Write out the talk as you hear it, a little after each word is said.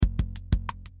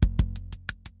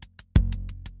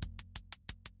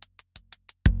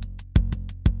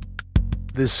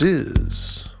This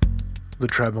is the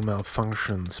Tribal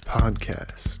Malfunctions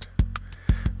podcast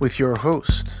with your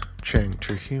host, Chang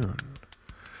Terhune.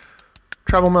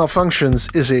 Tribal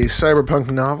Malfunctions is a cyberpunk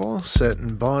novel set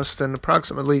in Boston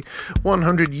approximately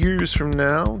 100 years from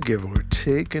now, give or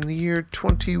take, in the year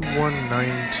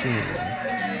 2119.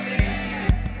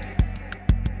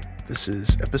 This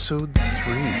is episode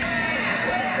 3.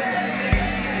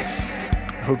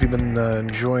 I hope you've been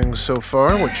enjoying so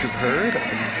far what you've heard.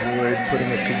 I've enjoyed putting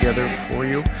it together for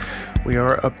you. We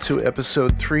are up to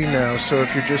episode 3 now, so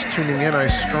if you're just tuning in, I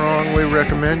strongly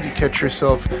recommend you catch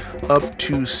yourself up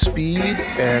to speed,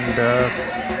 and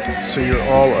so you're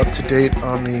all up to date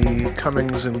on the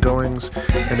comings and goings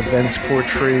and events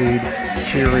portrayed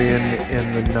herein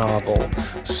in the novel.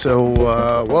 So,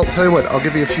 well, tell you what, I'll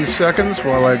give you a few seconds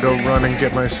while I go run and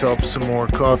get myself some more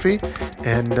coffee,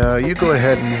 and you go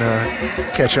ahead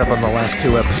and catch up on the last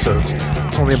 2 episodes.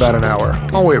 It's only about an hour.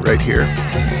 I'll wait right here.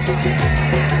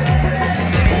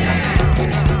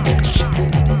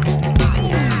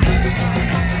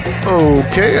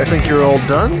 Okay, I think you're all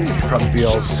done. You should probably be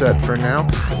all set for now.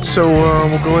 So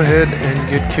we'll go ahead and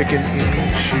get kicking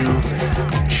into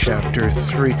Chapter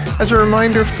 3. As a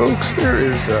reminder, folks, there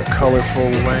is colorful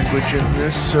language in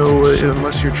this, so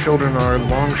unless your children are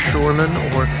longshoremen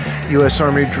or U.S.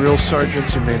 Army drill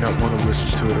sergeants, you may not want to listen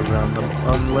to it around them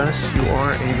unless you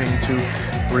are aiming to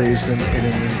raise them in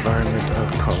an environment of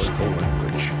colorful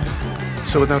language.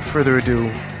 So without further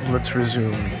ado, let's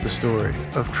resume the story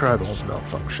of Tribal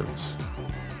Malfunctions.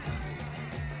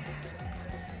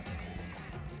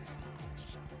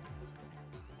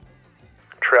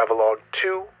 Travelogue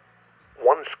 2,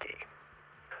 Oneski.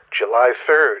 July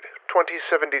 3rd,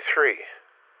 2073.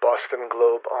 Boston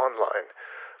Globe Online.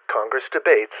 Congress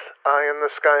debates Eye in the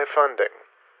Sky funding.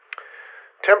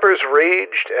 Tempers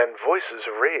raged and voices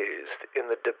raised in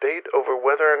the debate over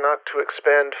whether or not to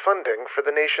expand funding for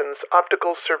the nation's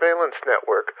optical surveillance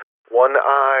network, One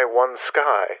Eye, One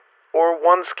Sky, or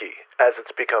Oneski, as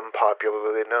it's become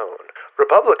popularly known.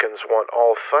 Republicans want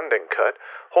all funding cut,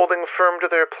 holding firm to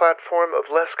their platform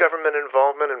of less government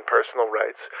involvement in personal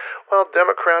rights, while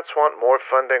Democrats want more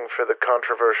funding for the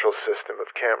controversial system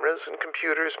of cameras and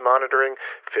computers monitoring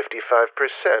 55%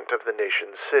 of the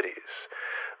nation's cities.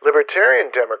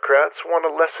 Libertarian Democrats want a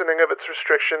lessening of its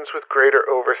restrictions with greater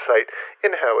oversight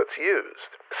in how it's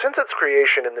used. Since its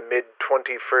creation in the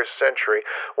mid-21st century,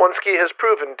 Oneski has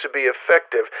proven to be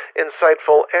effective,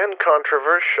 insightful, and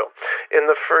controversial. In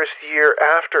the first year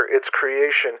after its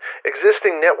creation,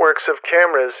 existing networks of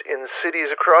cameras in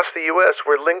cities across the U.S.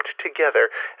 were linked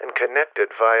together and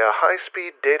connected via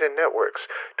high-speed data networks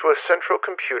to a central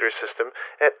computer system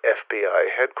at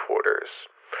FBI headquarters.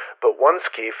 But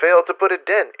Oneski failed to put a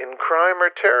dent in crime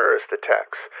or terrorist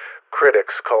attacks.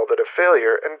 Critics called it a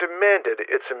failure and demanded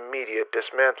its immediate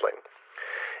dismantling.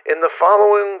 In the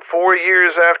following 4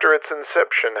 years after its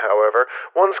inception, however,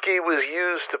 Oneski was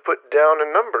used to put down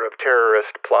a number of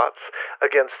terrorist plots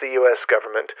against the U.S.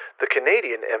 government, the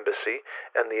Canadian embassy,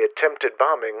 and the attempted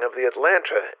bombing of the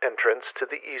Atlanta entrance to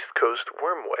the East Coast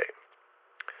Wormway.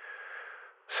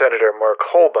 Senator Mark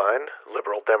Holbein,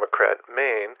 Liberal Democrat,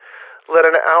 Maine, led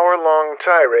an hour-long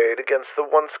tirade against the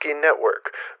Oneski network,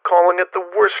 calling it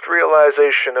the worst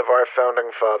realization of our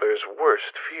founding fathers'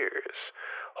 worst fears.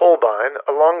 Holbein,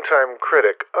 a longtime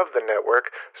critic of the network,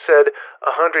 said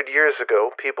 100 years ago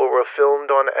people were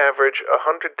filmed on average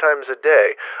 100 times a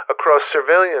day across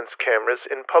surveillance cameras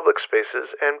in public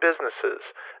spaces and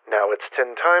businesses. Now it's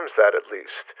 10 times that at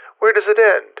least. Where does it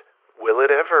end? Will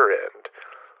it ever end?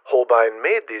 Holbein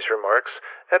made these remarks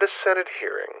at a Senate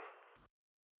hearing.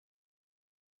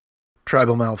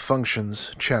 Tribal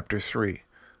Malfunctions, Chapter 3.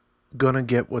 Gonna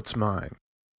Get What's Mine.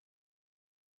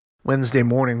 Wednesday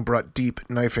morning brought deep,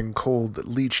 knifing cold that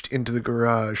leached into the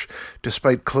garage.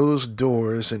 Despite closed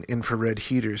doors and infrared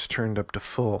heaters turned up to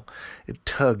full, it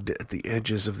tugged at the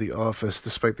edges of the office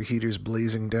despite the heaters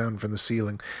blazing down from the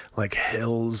ceiling like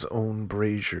hell's own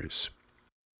braziers.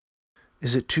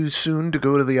 "Is it too soon to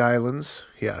go to the islands?"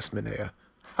 he asked Minea.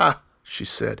 "Ha!" she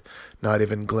said, not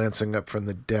even glancing up from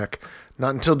the deck.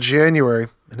 "Not until January,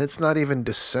 and it's not even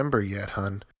December yet,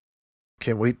 hon.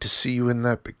 Can't wait to see you in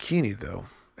that bikini, though,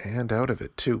 and out of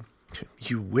it, too."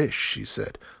 "You wish," she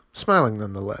said, smiling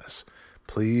nonetheless.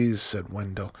 "Please," said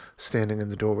Wendell, standing in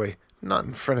the doorway, "not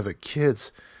in front of the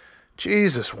kids."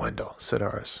 "Jesus, Wendell," said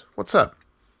Aris. "What's up?"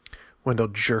 Wendell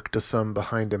jerked a thumb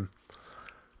behind him.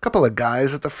 "Couple of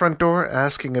guys at the front door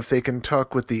asking if they can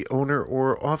talk with the owner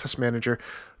or office manager.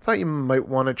 Thought you might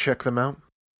want to check them out."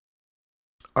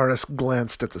 Aris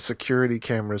glanced at the security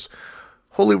cameras.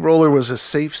 Holy Roller was a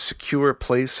safe, secure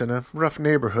place in a rough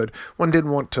neighborhood one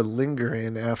didn't want to linger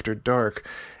in after dark.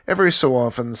 Every so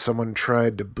often, someone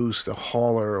tried to boost a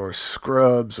hauler, or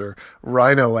scrubs or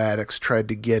rhino addicts tried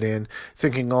to get in,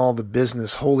 thinking all the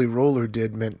business Holy Roller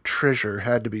did meant treasure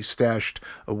had to be stashed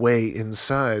away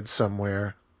inside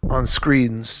somewhere. On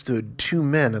screens stood two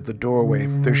men at the doorway,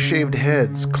 their shaved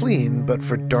heads clean but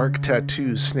for dark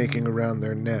tattoos snaking around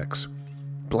their necks.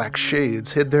 Black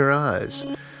shades hid their eyes.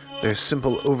 Their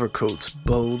simple overcoats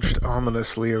bulged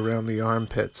ominously around the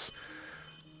armpits.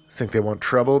 "Think they want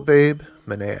trouble, babe?"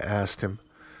 Manea asked him,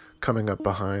 coming up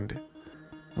behind.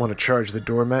 "Want to charge the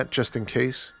doormat just in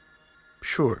case?"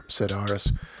 "Sure," said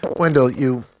Aris. "Wendell,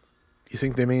 you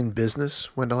think they mean business?"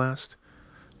 Wendell asked.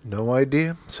 "No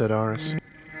idea," said Aris.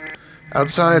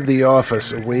 Outside the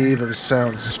office, a wave of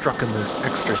sound struck him as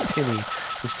extra tinny.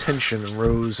 His tension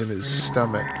rose in his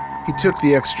stomach. He took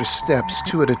the extra steps,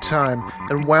 2 at a time,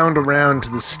 and wound around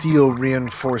to the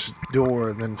steel-reinforced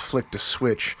door, then flicked a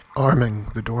switch,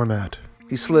 arming the doormat.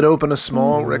 He slid open a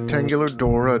small rectangular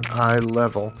door at eye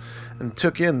level and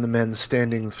took in the men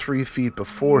standing 3 feet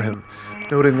before him,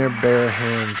 noting their bare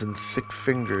hands and thick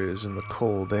fingers in the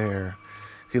cold air.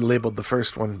 He labeled the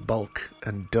first one Bulk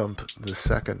and Dump the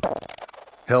second.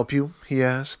 "Help you?" he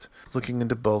asked, looking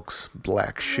into Bulk's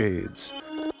black shades.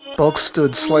 Bulk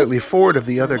stood slightly forward of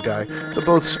the other guy, but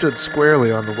both stood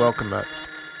squarely on the welcome mat.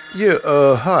 "Yeah,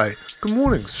 hi. Good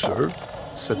morning, sir,"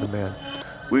 said the man.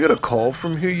 "We got a call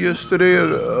from here yesterday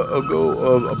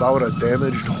ago about a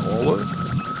damaged hauler."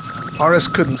 Aris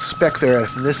couldn't spec their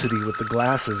ethnicity with the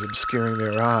glasses obscuring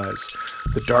their eyes.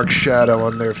 The dark shadow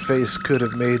on their face could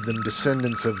have made them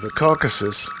descendants of the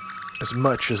Caucasus as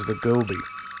much as the Gobi.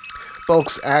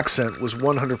 Bulk's accent was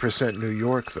 100% New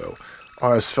York, though.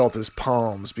 Aris felt his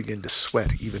palms begin to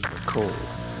sweat even in the cold.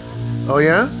 "Oh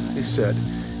yeah?" he said,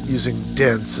 using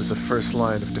dense as a first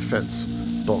line of defense.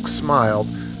 Bulk smiled,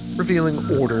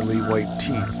 revealing orderly white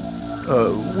teeth.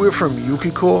 We're from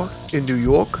Yukikor in New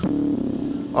York."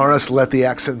 Aris let the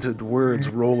accented words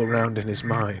roll around in his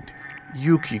mind.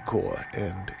 Yukikor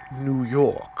and New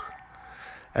York,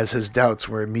 as his doubts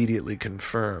were immediately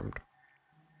confirmed.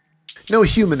 No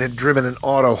human had driven an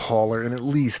auto hauler in at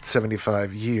least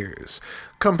 75 years.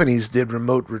 Companies did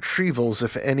remote retrievals,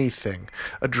 if anything.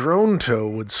 A drone tow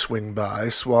would swing by,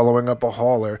 swallowing up a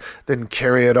hauler, then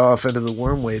carry it off into the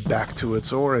wormway back to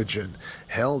its origin.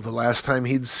 Hell, the last time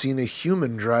he'd seen a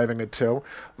human driving a tow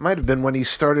might have been when he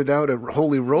started out at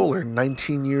Holy Roller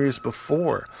 19 years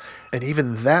before. And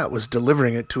even that was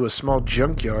delivering it to a small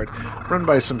junkyard run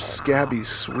by some scabby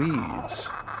Swedes.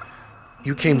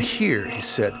 "You came here," he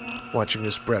said, watching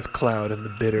his breath cloud in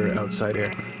the bitter outside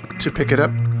air, "to pick it up?"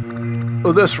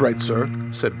 "Oh, that's right, sir,"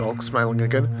 said Bulk, smiling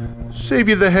again. "Save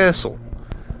you the hassle."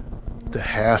 "The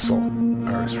hassle,"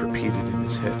 Aris repeated in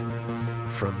his head.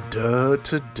 From duh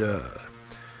to duh.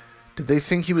 Did they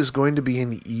think he was going to be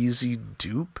an easy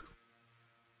dupe?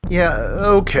 "Yeah,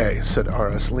 okay," said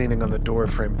Aris, leaning on the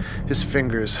doorframe, his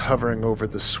fingers hovering over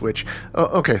the switch.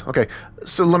 Okay.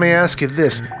 So let me ask you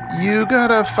this. You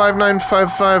got a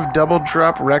 5955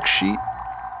 double-drop rec sheet?"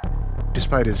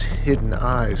 Despite his hidden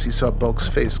eyes, he saw Bulk's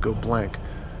face go blank.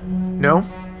 "No?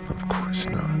 Of course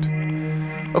not."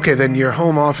 "Okay, then your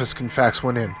home office can fax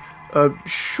one in."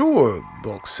 Sure,"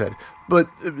 Bulk said. "But,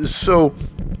 so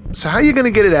how you gonna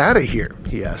get it out of here?"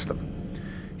 he asked them.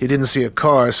 He didn't see a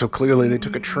car, so clearly they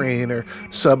took a train or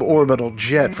suborbital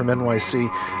jet from NYC,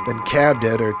 then cabbed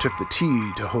it or took the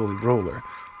T to Holy Roller.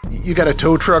 "You got a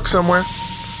tow truck somewhere?"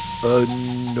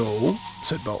 No,"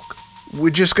 said Bulk.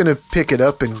 "We're just gonna pick it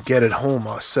up and get it home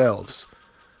ourselves."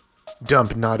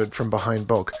 Dump nodded from behind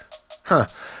Bulk. "Huh.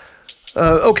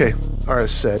 Okay,"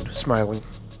 Aris said, smiling.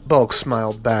 Bulk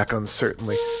smiled back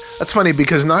uncertainly. That's funny,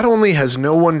 because not only has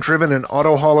no one driven an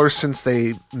auto hauler since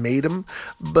they made them,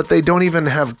 but they don't even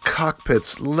have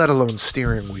cockpits, let alone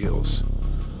steering wheels.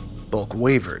 Bulk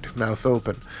wavered, mouth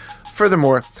open.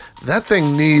 Furthermore, that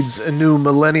thing needs a new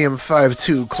Millennium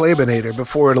 5.2 Clabonator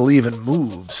before it'll even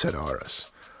move, said Aris.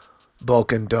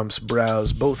 Bulk and Dump's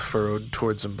brows both furrowed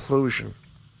towards implosion.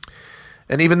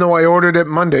 "And even though I ordered it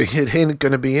Monday, it ain't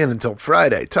gonna be in until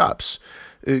Friday, tops.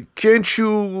 Can't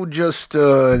you just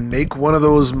make one of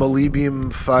those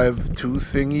Millennium 5.2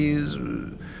 thingies?"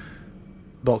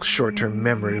 Bulk's short-term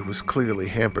memory was clearly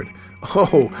hampered.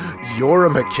 "Oh, you're a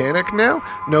mechanic now?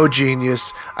 No,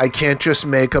 genius. I can't just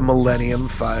make a Millennium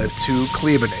 5.2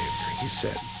 Clabonator," he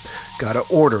said. "Gotta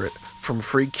order it From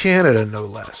Free Canada, no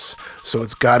less. So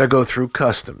it's gotta go through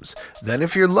customs. Then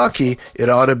if you're lucky, it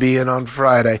ought to be in on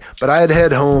Friday, but I'd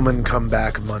head home and come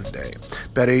back Monday.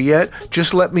 Better yet,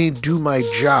 just let me do my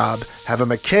job, have a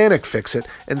mechanic fix it,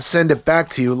 and send it back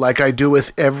to you like I do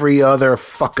with every other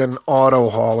fucking auto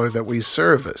hauler that we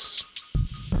service.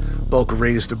 Bulk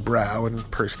raised a brow and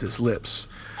pursed his lips.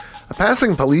 A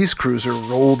passing police cruiser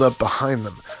rolled up behind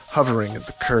them, hovering at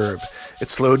the curb. It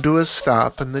slowed to a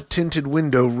stop, and the tinted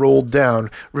window rolled down,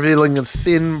 revealing a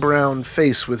thin brown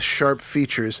face with sharp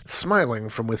features, smiling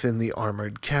from within the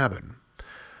armored cabin.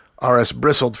 Aris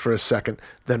bristled for a second,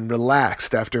 then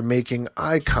relaxed after making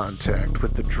eye contact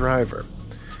with the driver.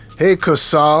 "Hey,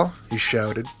 Kosal," he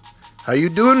shouted. "How you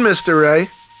doing, Mr. Ray?"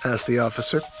 asked the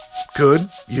officer. "Good.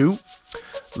 You?"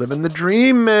 "Living the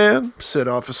dream, man," said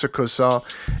Officer Kosal.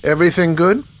 "Everything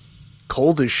good?"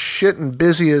 "Cold as shit and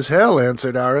busy as hell,"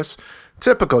 answered Aris.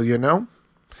 "Typical, you know."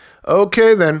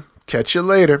 "Okay, then. Catch you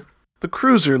later." The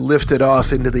cruiser lifted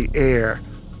off into the air,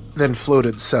 then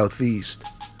floated southeast.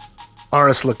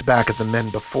 Aris looked back at the men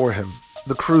before him.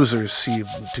 The cruiser seemed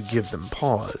to give them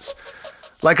pause.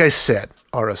 "Like I said,"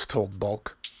 Aris told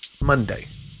Bulk, "Monday,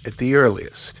 at the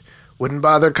earliest. Wouldn't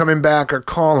bother coming back or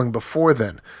calling before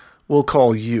then. We'll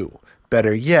call you.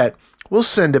 Better yet, we'll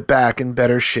send it back in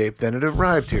better shape than it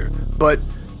arrived here. But,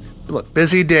 look,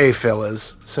 busy day,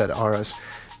 fellas," said Aris.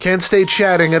 "Can't stay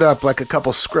chatting it up like a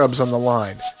couple scrubs on the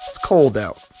line. It's cold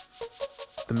out."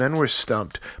 The men were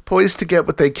stumped, poised to get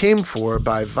what they came for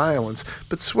by violence,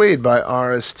 but swayed by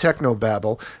Aris'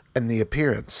 technobabble and the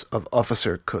appearance of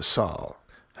Officer Kosal.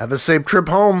 "Have a safe trip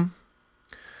home."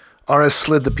 Aris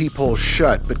slid the peephole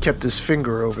shut, but kept his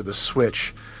finger over the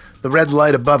switch. The red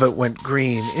light above it went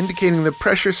green, indicating the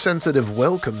pressure-sensitive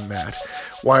welcome mat,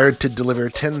 wired to deliver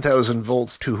 10,000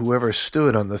 volts to whoever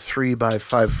stood on the 3 by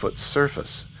 5 foot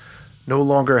surface. No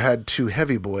longer had two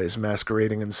heavy boys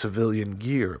masquerading in civilian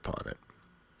gear upon it.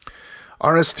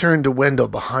 Aris turned to Wendell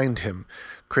behind him,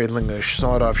 cradling a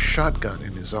sawed-off shotgun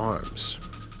in his arms.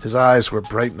 His eyes were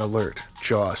bright and alert,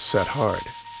 jaw set hard.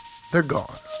 "They're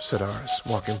gone," said Aris,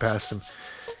 walking past him.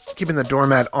 "Keeping the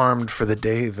doormat armed for the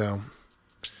day, though."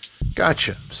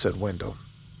 "Gotcha," said Wendell,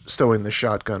 stowing the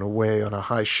shotgun away on a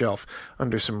high shelf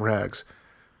under some rags.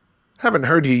 "Haven't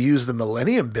heard you use the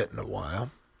Millennium bit in a while."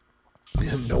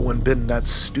 "No one been that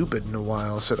stupid in a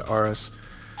while," said Aris.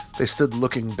 They stood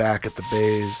looking back at the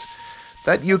bays.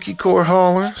 "That Yuki core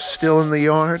hauler still in the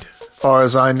yard?" "Far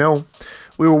as I know.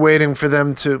 We were waiting for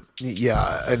them to—"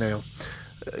 "Yeah, I know.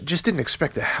 Just didn't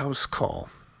expect a house call."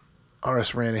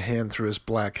 Aris ran a hand through his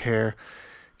black hair.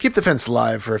 "Keep the fence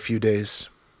live for a few days."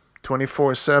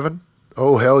 24/7?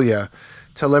 "Oh, hell yeah.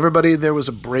 Tell everybody there was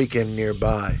a break-in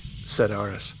nearby," said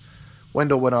Aris.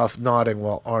 Wendell went off nodding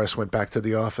while Aris went back to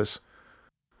the office.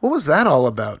 "What was that all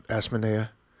about?" asked Minea.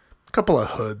 "Couple of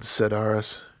hoods," said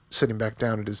Aris, sitting back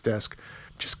down at his desk.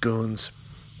 "Just goons."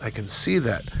 "I can see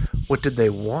that. What did they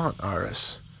want,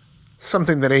 Aris?"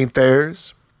 "Something that ain't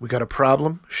theirs." "We got a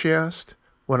problem?" she asked.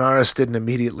 When Aris didn't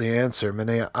immediately answer,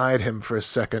 Minea eyed him for a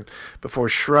second before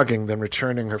shrugging, then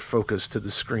returning her focus to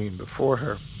the screen before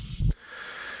her.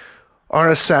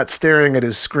 Aris sat staring at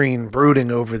his screen,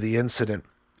 brooding over the incident.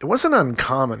 It wasn't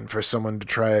uncommon for someone to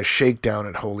try a shakedown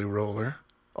at Holy Roller.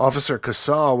 Officer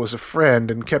Kosal was a friend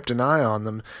and kept an eye on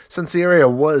them, since the area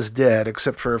was dead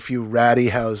except for a few ratty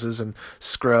houses and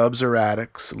scrubs or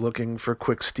addicts looking for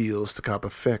quick steals to cop a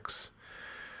fix.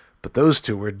 But those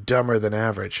two were dumber than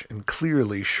average and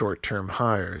clearly short-term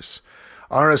hires.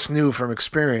 Aris knew from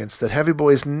experience that heavy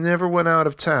boys never went out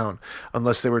of town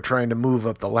unless they were trying to move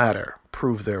up the ladder,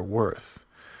 prove their worth.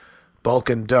 Bulk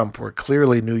and Dump were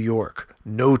clearly New York,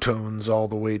 no-tones all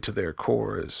the way to their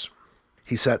cores.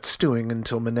 He sat stewing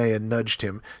until Minea nudged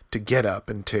him to get up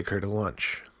and take her to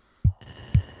lunch.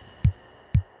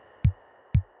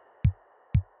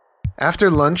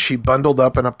 After lunch, he bundled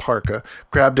up in a parka,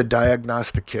 grabbed a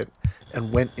diagnostic kit,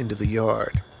 and went into the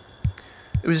yard.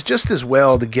 It was just as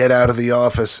well to get out of the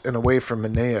office and away from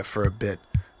Minea for a bit.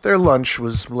 Their lunch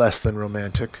was less than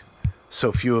romantic.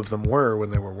 So few of them were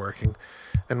when they were working,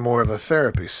 and more of a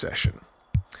therapy session.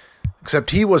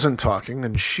 Except he wasn't talking,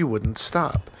 and she wouldn't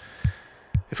stop.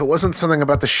 If it wasn't something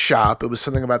about the shop, it was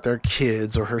something about their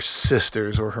kids, or her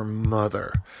sisters, or her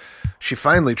mother. She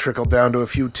finally trickled down to a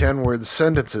few 10-word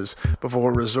sentences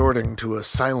before resorting to a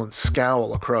silent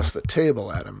scowl across the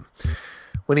table at him.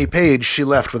 When he paid, she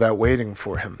left without waiting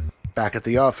for him. Back at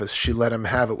the office, she let him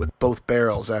have it with both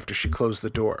barrels after she closed the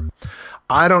door.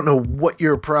 "I don't know what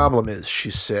your problem is,"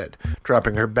 she said,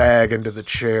 dropping her bag into the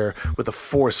chair with the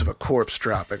force of a corpse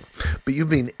dropping, "but you've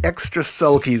been extra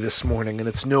sulky this morning, and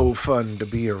it's no fun to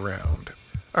be around."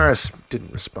 Aris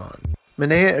didn't respond.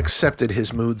 Minea accepted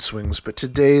his mood swings, but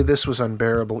today this was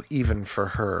unbearable even for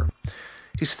her.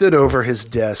 He stood over his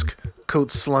desk,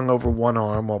 coat slung over one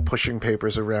arm while pushing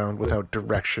papers around without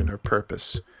direction or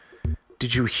purpose.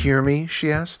 "Did you hear me?"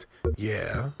 she asked.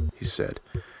 "Yeah," he said.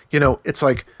 It's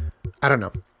like, I don't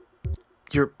know.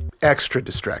 You're extra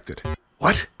distracted."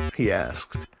 "What?" he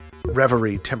asked,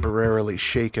 reverie temporarily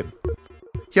shaken.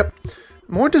 "Yep,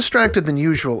 more distracted than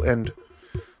usual and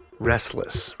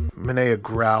restless," Minea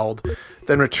growled,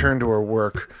 then returned to her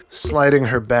work, sliding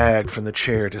her bag from the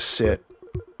chair to sit.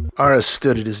 Aras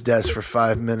stood at his desk for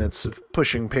 5 minutes of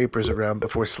pushing papers around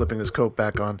before slipping his coat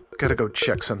back on. "Gotta go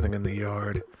check something in the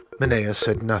yard." Minea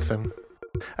said nothing.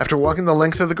 After walking the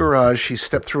length of the garage, he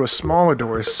stepped through a smaller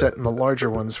door set in the larger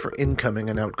ones for incoming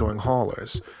and outgoing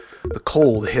haulers. The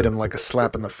cold hit him like a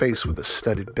slap in the face with a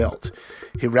studded belt.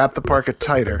 He wrapped the parka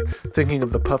tighter, thinking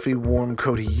of the puffy, warm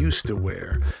coat he used to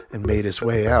wear, and made his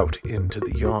way out into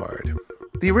the yard.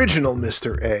 The original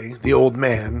Mr. A, the old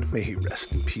man, may he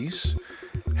rest in peace,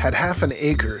 had half an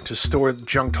acre to store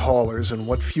junked haulers and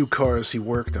what few cars he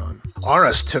worked on.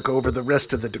 Aras took over the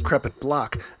rest of the decrepit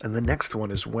block, and the next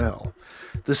one as well.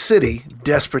 The city,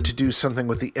 desperate to do something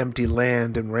with the empty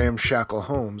land and ramshackle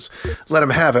homes, let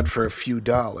him have it for a few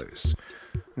dollars.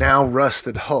 Now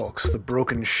rusted hulks, the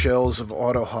broken shells of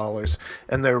auto haulers,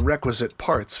 and their requisite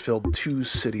parts filled 2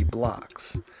 city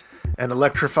blocks. An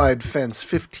electrified fence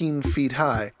 15 feet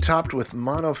high, topped with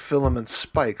monofilament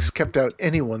spikes, kept out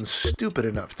anyone stupid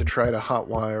enough to try to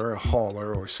hotwire a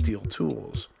hauler or steal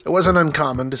tools. It wasn't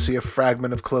uncommon to see a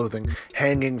fragment of clothing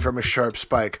hanging from a sharp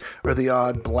spike, or the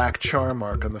odd black char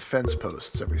mark on the fence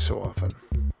posts every so often.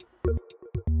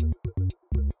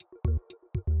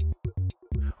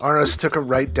 Aras took a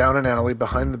right down an alley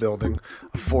behind the building,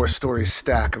 a 4-story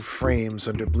stack of frames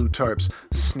under blue tarps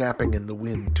snapping in the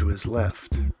wind to his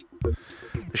left.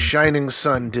 The shining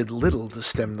sun did little to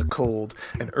stem the cold,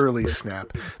 an early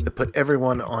snap that put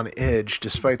everyone on edge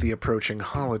despite the approaching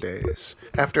holidays.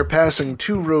 After passing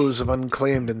 2 rows of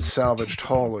unclaimed and salvaged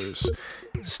haulers,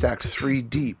 stacked 3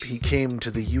 deep, he came to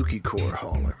the Yukikor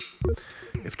hauler.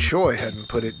 If Choi hadn't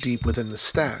put it deep within the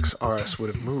stacks, Aras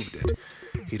would have moved it.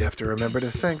 He'd have to remember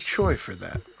to thank Choi for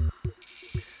that.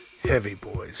 "Heavy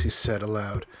boys," he said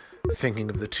aloud, thinking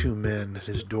of the 2 men at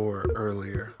his door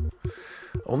earlier.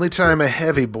 Only time a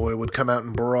heavy boy would come out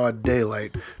in broad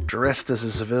daylight, dressed as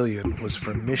a civilian, was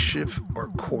for mischief or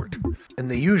court. And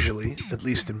they usually, at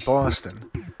least in Boston,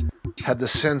 had the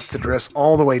sense to dress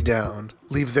all the way down,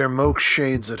 leave their moke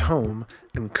shades at home,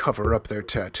 and cover up their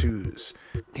tattoos.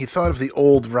 He thought of the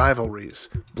old rivalries,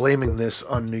 blaming this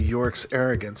on New York's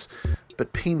arrogance,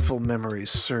 but painful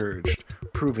memories surged,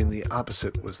 proving the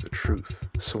opposite was the truth.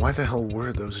 "So why the hell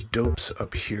were those dopes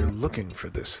up here looking for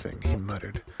this thing?" he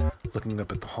muttered, looking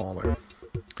up at the hauler.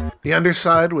 The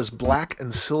underside was black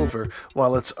and silver,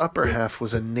 while its upper half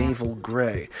was a navel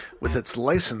gray, with its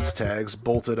license tags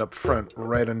bolted up front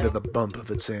right under the bump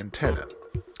of its antenna.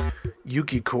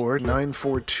 Yukikor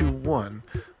 9421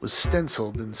 was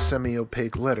stenciled in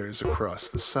semi-opaque letters across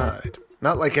the side.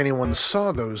 Not like anyone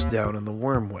saw those down in the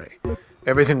Wormway.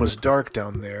 Everything was dark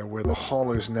down there, where the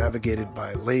haulers navigated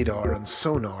by radar and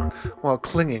sonar while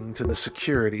clinging to the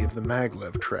security of the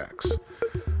maglev tracks.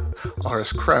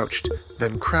 Aras crouched,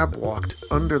 then crab-walked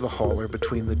under the hauler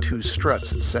between the 2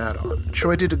 struts it sat on.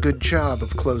 Choi did a good job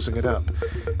of closing it up.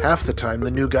 Half the time,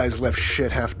 the new guys left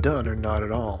shit half done or not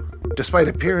at all. Despite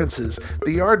appearances,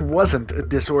 the yard wasn't a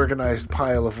disorganized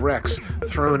pile of wrecks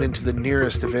thrown into the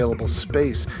nearest available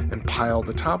space and piled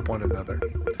atop one another.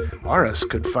 Aras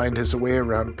could find his way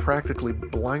around practically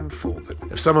blindfolded.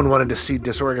 If someone wanted to see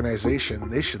disorganization,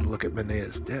 they should look at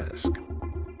Minea's desk.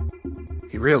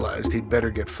 He realized he'd better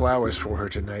get flowers for her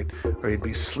tonight, or he'd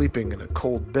be sleeping in a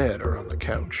cold bed or on the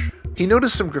couch. He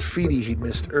noticed some graffiti he'd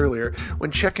missed earlier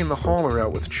when checking the hauler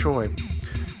out with Choi.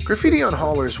 Graffiti on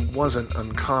haulers wasn't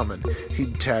uncommon.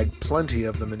 He'd tagged plenty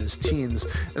of them in his teens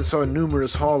and saw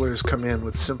numerous haulers come in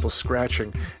with simple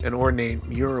scratching and ornate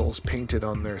murals painted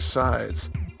on their sides.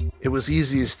 It was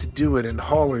easiest to do it in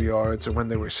hauler yards or when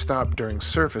they were stopped during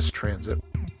surface transit.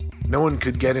 No one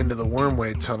could get into the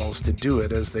Wormway tunnels to do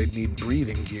it, as they'd need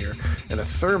breathing gear and a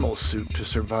thermal suit to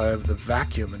survive the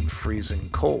vacuum and freezing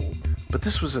cold. But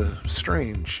this was a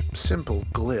strange, simple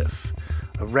glyph,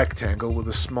 a rectangle with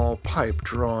a small pipe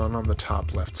drawn on the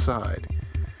top left side.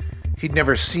 He'd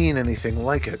never seen anything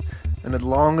like it, and had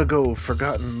long ago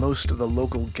forgotten most of the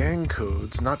local gang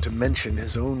codes, not to mention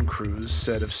his own crew's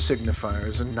set of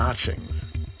signifiers and notchings.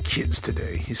 "Kids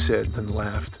today," he said, then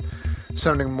laughed.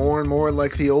 Sounding more and more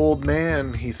like the old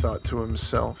man, he thought to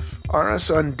himself. Aras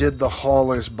undid the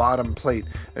hauler's bottom plate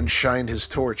and shined his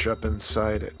torch up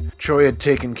inside it. Choi had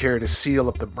taken care to seal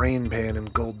up the brain pan in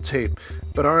gold tape,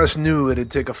 but Aras knew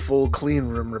it'd take a full clean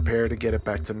room repair to get it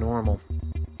back to normal.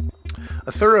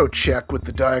 A thorough check with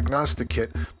the diagnostic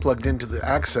kit plugged into the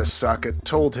access socket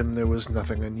told him there was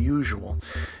nothing unusual.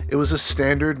 It was a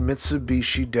standard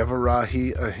Mitsubishi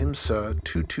Devarahi Ahimsa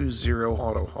 220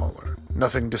 auto hauler.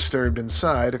 Nothing disturbed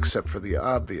inside except for the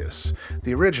obvious.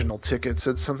 The original ticket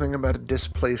said something about a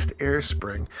displaced air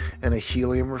spring and a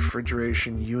helium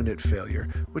refrigeration unit failure,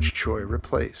 which Choi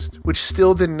replaced, which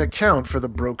still didn't account for the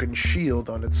broken shield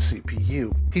on its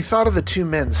CPU. He thought of the two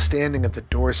men standing at the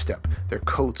doorstep, their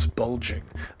coats bulging,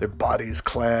 their bodies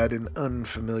clad in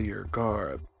unfamiliar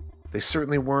garb. They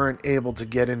certainly weren't able to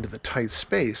get into the tight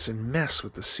space and mess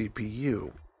with the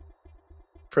CPU.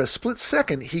 For a split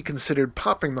second, he considered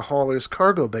popping the hauler's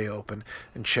cargo bay open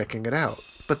and checking it out.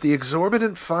 But the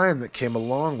exorbitant fine that came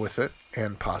along with it,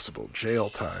 and possible jail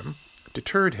time,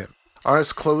 deterred him.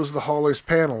 Aras closed the hauler's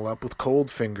panel up with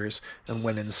cold fingers and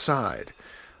went inside.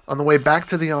 On the way back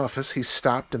to the office, he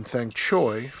stopped and thanked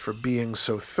Choi for being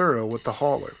so thorough with the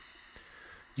hauler.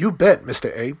 "You bet, Mr.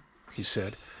 A," he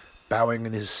said, bowing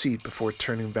in his seat before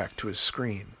turning back to his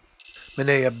screen.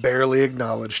 Minaya barely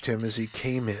acknowledged him as he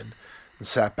came in and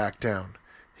sat back down.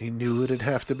 He knew it'd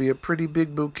have to be a pretty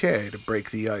big bouquet to break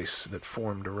the ice that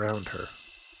formed around her.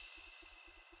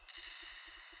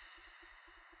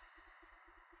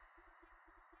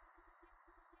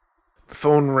 The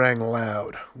phone rang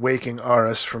loud, waking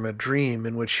Aras from a dream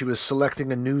in which he was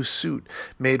selecting a new suit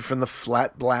made from the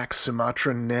flat black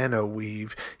Sumatra nano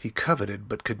weave he coveted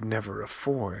but could never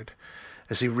afford.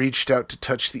 As he reached out to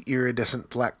touch the iridescent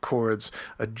black cords,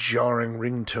 a jarring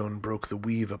ringtone broke the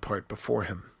weave apart before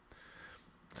him.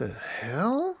 "The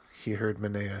hell?" he heard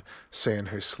Minaya say in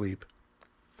her sleep.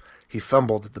 He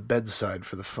fumbled at the bedside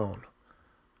for the phone.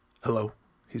 "Hello,"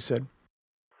 he said.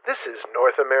 "This is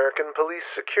North American Police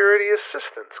Security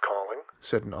Assistance calling,"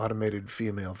 said an automated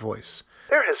female voice.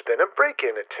 "There has been a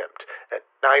break-in attempt at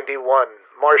 91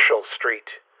 Marshall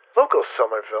Street. Local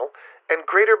Somerville and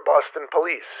Greater Boston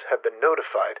Police have been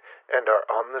notified and are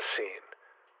on the scene.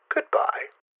 Goodbye."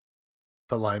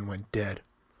 The line went dead.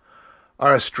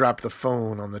 Aras dropped the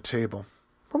phone on the table.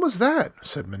 "What was that?"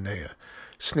 said Minaya,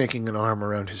 snaking an arm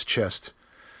around his chest.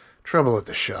 "Trouble at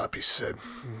the shop," he said.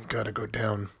 "Gotta go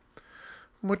down."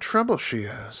 "What trouble?" she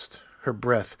asked, her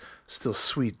breath still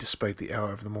sweet despite the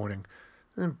hour of the morning.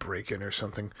 "Break-in or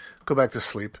something. Go back to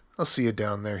sleep. I'll see you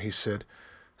down there," he said,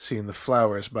 seeing the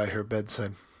flowers by her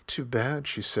bedside. "Too bad,"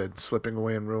 she said, slipping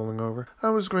away and rolling over. "I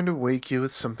was going to wake you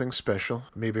with something special.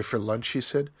 Maybe for lunch," he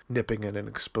said, nipping at an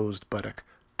exposed buttock.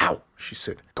 "Ow!" she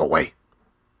said. "Go away!"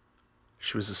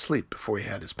 She was asleep before he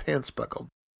had his pants buckled.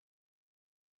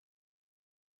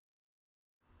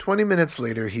 20 minutes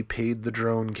later, he paid the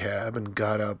drone cab and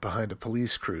got out behind a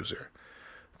police cruiser.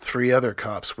 3 other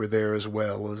cops were there as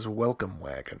well as a welcome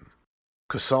wagon.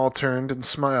 Kusal turned and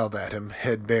smiled at him,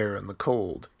 head bare in the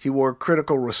cold. He wore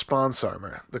critical response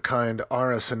armor, the kind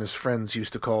Aras and his friends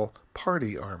used to call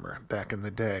party armor back in the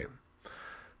day.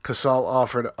 Kusal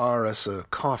offered Aras a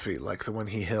coffee like the one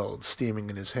he held, steaming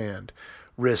in his hand,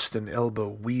 wrist and elbow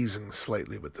wheezing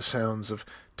slightly with the sounds of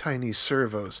tiny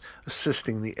servos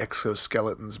assisting the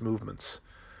exoskeleton's movements.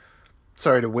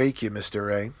 "Sorry to wake you,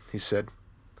 Mr. A," he said.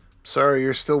 "Sorry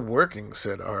you're still working,"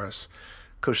 said Aras.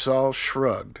 Kusal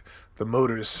shrugged, the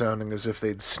motors sounding as if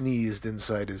they'd sneezed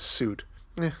inside his suit.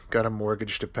 Got a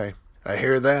mortgage to pay." "I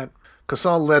hear that."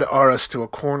 Kusal led Aras to a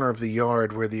corner of the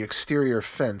yard where the exterior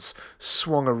fence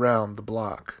swung around the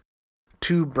block.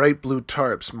 2 bright blue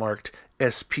tarps marked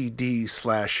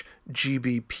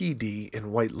SPD/GBPD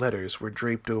in white letters were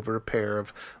draped over a pair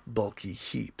of bulky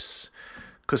heaps.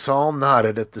 Kusal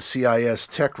nodded at the CIS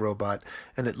tech robot,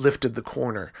 and it lifted the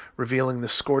corner, revealing the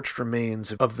scorched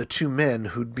remains of the 2 men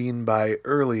who'd been by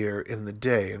earlier in the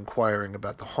day inquiring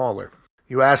about the hauler.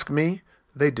 "You ask me?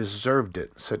 They deserved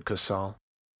it," said Kusal.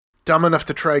 "Dumb enough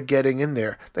to try getting in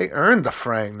there. They earned the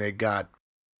frang they got."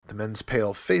 The men's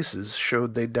pale faces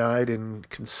showed they died in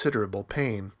considerable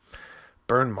pain.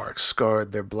 Burn marks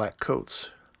scarred their black coats.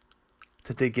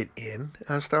 "Did they get in?"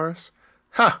 asked Aras.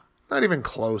 "Ha! Not even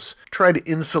close. Tried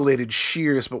insulated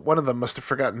shears, but one of them must have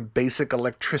forgotten basic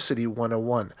electricity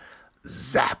 101.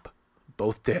 Zap!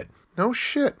 Both dead." "No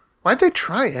shit. Why'd they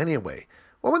try anyway?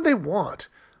 What would they want?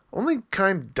 Only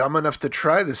kind dumb enough to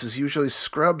try this is usually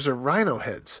scrubs or rhino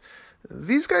heads.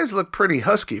 These guys look pretty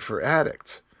husky for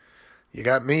addicts." "You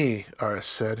got me," Aras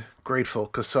said, grateful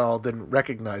Kusal didn't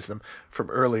recognize them from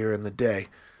earlier in the day.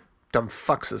 "Dumb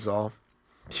fucks is all."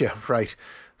 "Yeah, right.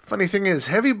 Funny thing is,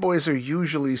 heavy boys are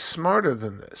usually smarter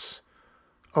than this.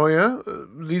 Oh yeah?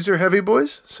 These are heavy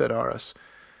boys? Said Aras,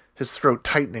 his throat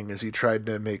tightening as he tried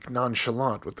to make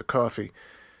nonchalant with the coffee.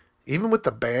 Even with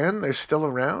the band, they're still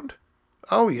around?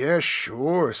 Oh yeah,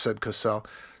 sure, said Casal.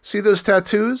 See those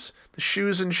tattoos? The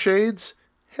shoes and shades?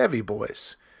 Heavy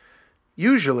boys.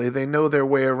 Usually they know their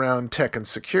way around tech and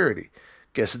security.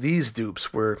 Guess these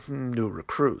dupes were new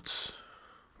recruits.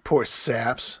 Poor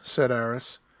saps, said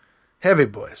Aras. Heavy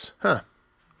boys, huh?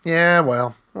 Yeah,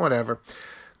 well, whatever.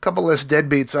 Couple less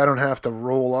deadbeats I don't have to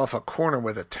roll off a corner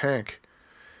with a tank.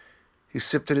 He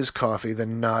sipped at his coffee,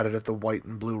 then nodded at the white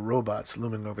and blue robots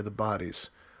looming over the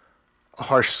bodies. A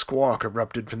harsh squawk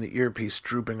erupted from the earpiece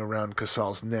drooping around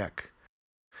Casal's neck.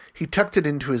 He tucked it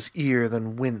into his ear,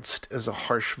 then winced as a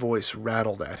harsh voice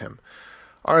rattled at him.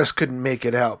 Aras couldn't make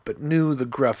it out, but knew the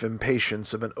gruff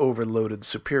impatience of an overloaded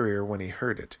superior when he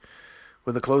heard it.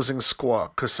 With a closing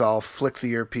squawk, Casal flicked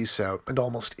the earpiece out and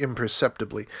almost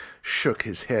imperceptibly shook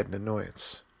his head in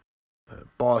annoyance.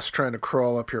 Boss trying to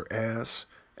crawl up your ass?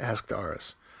 Asked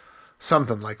Aras.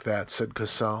 Something like that, said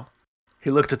Casal. He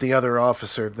looked at the other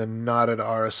officer, then nodded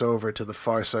Aras over to the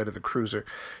far side of the cruiser,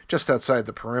 just outside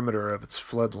the perimeter of its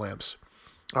flood lamps.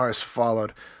 Aras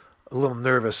followed, a little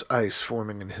nervous ice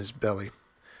forming in his belly.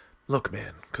 Look,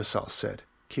 man, Casal said,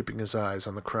 keeping his eyes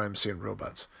on the crime scene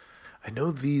robots. I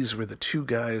know these were the two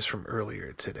guys from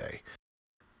earlier today.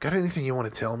 Got anything you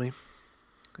want to tell me?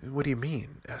 What do you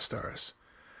mean? Asked Aras.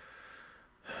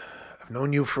 I've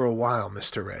known you for a while,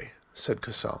 Mr. Ray, said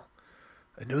Casal.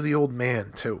 I knew the old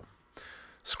man, too.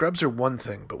 Scrubs are one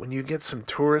thing, but when you get some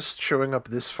tourists showing up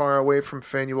this far away from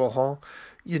Faneuil Hall,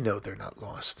 you know they're not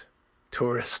lost.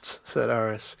 Tourists, said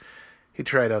Aras. He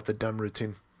tried out the dumb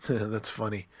routine. That's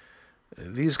funny.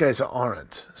 These guys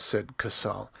aren't, said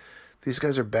Casal. These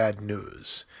guys are bad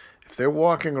news. If they're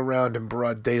walking around in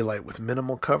broad daylight with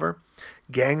minimal cover,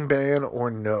 gangban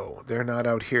or no, they're not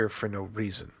out here for no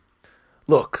reason.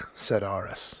 Look, said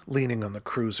Aras, leaning on the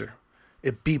cruiser.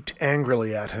 It beeped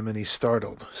angrily at him and he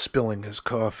startled, spilling his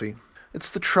coffee. It's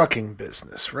the trucking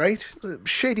business, right?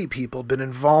 Shady people been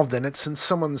involved in it since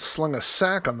someone slung a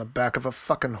sack on the back of a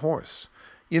fucking horse.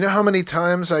 You know how many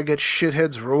times I get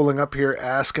shitheads rolling up here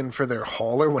asking for their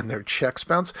hauler when their checks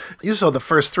bounce? You saw the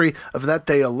first 3 of that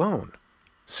day alone.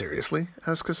 Seriously?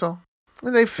 Asked Casal.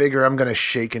 They figure I'm going to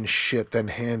shake and shit, then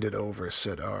hand it over,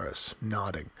 said Aras,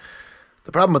 nodding.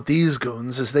 The problem with these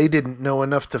goons is they didn't know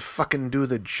enough to fucking do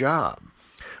the job.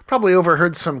 Probably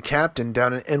overheard some captain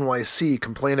down in NYC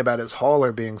complain about his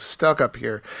hauler being stuck up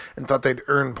here and thought they'd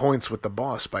earn points with the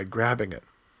boss by grabbing it.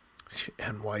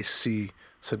 NYC,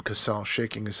 said Casal,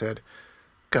 shaking his head.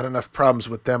 Got enough problems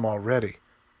with them already.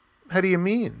 How do you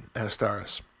mean? Asked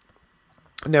Aras.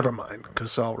 Never mind,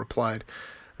 Casal replied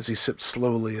as he sipped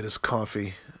slowly at his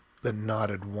coffee, then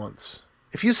nodded once.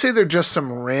 If you say they're just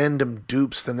some random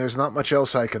dupes, then there's not much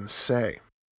else I can say.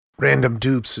 Random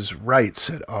dupes is right,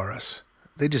 said Aras.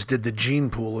 They just did the gene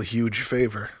pool a huge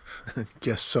favor.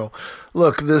 Guess so.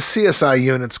 Look, the CSI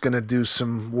unit's gonna do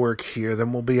some work here,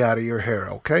 then we'll be out of your hair,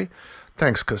 okay?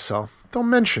 Thanks, Casal. Don't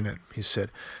mention it, he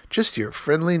said. Just your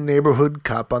friendly neighborhood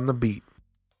cop on the beat.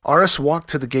 Aras walked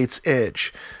to the gate's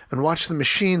edge and watched the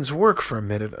machines work for a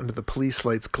minute under the police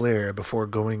light's glare before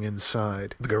going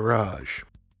inside the garage.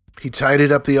 He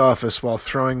tidied up the office while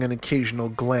throwing an occasional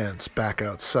glance back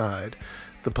outside.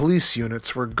 The police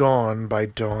units were gone by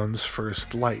dawn's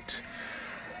first light.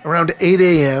 Around 8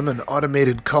 a.m., an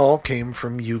automated call came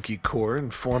from Yukicor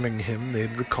informing him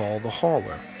they'd recall the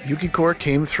hauler. Yukicor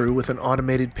came through with an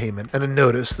automated payment and a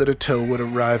notice that a tow would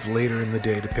arrive later in the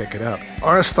day to pick it up.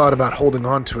 Aras thought about holding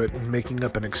on to it and making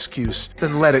up an excuse,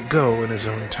 then let it go in his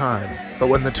own time. But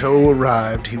when the tow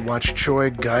arrived, he watched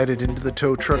Choi guide it into the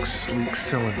tow truck's sleek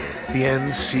cylinder. The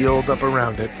ends sealed up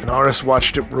around it, and Aras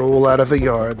watched it roll out of the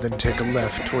yard, then take a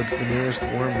left towards the nearest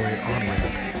wormway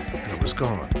on-ramp, and it was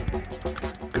gone.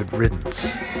 Good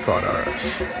riddance, thought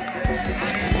Aras.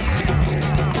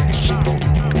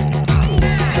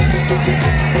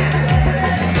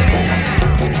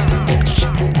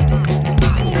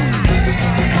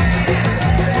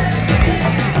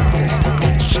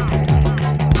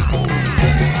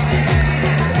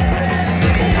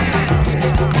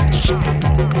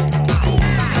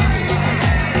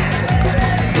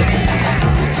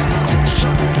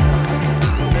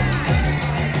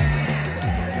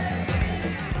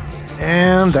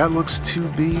 And that looks to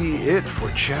be it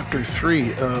for Chapter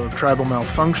 3 of Tribal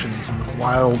Malfunctions in the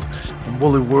wild and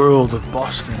woolly world of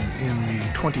Boston in the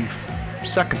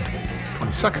 22nd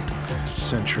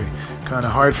century. Kind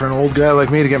of hard for an old guy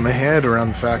like me to get my head around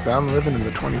the fact that I'm living in the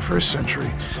 21st century.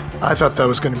 I thought that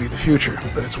was going to be the future,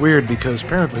 but it's weird because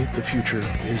apparently the future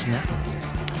is now.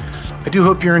 I do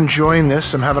hope you're enjoying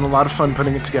this. I'm having a lot of fun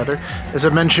putting it together. As I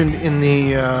mentioned in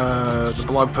the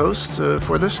blog posts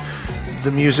for this,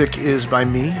 the music is by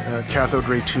me, Cathode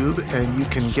Ray Tube, and you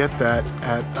can get that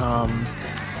at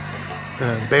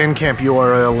Bandcamp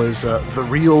URL is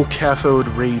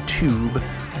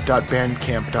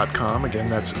therealcathoderaytube.bandcamp.com. Again,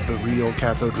 that's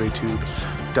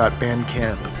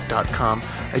therealcathoderaytube.bandcamp.com.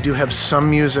 I do have some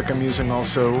music I'm using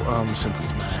also, since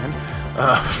it's mine,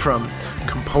 from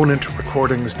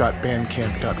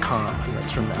componentrecordings.bandcamp.com, and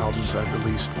that's from the albums I've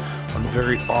released on the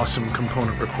very awesome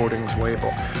Component Recordings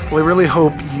label. Well, I really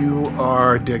hope you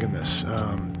are digging this.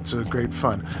 It's a great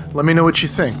fun. Let me know what you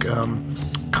think.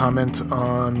 Comment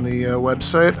on the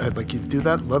website. I'd like you to do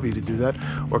that. Love you to do that.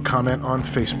 Or comment on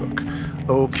Facebook.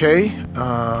 Okay.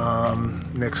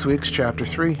 Next week's Chapter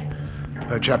 3.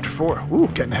 Chapter 4. Ooh,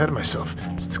 getting ahead of myself.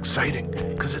 It's exciting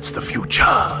because it's the future.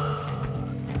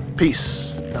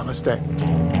 Peace. Namaste.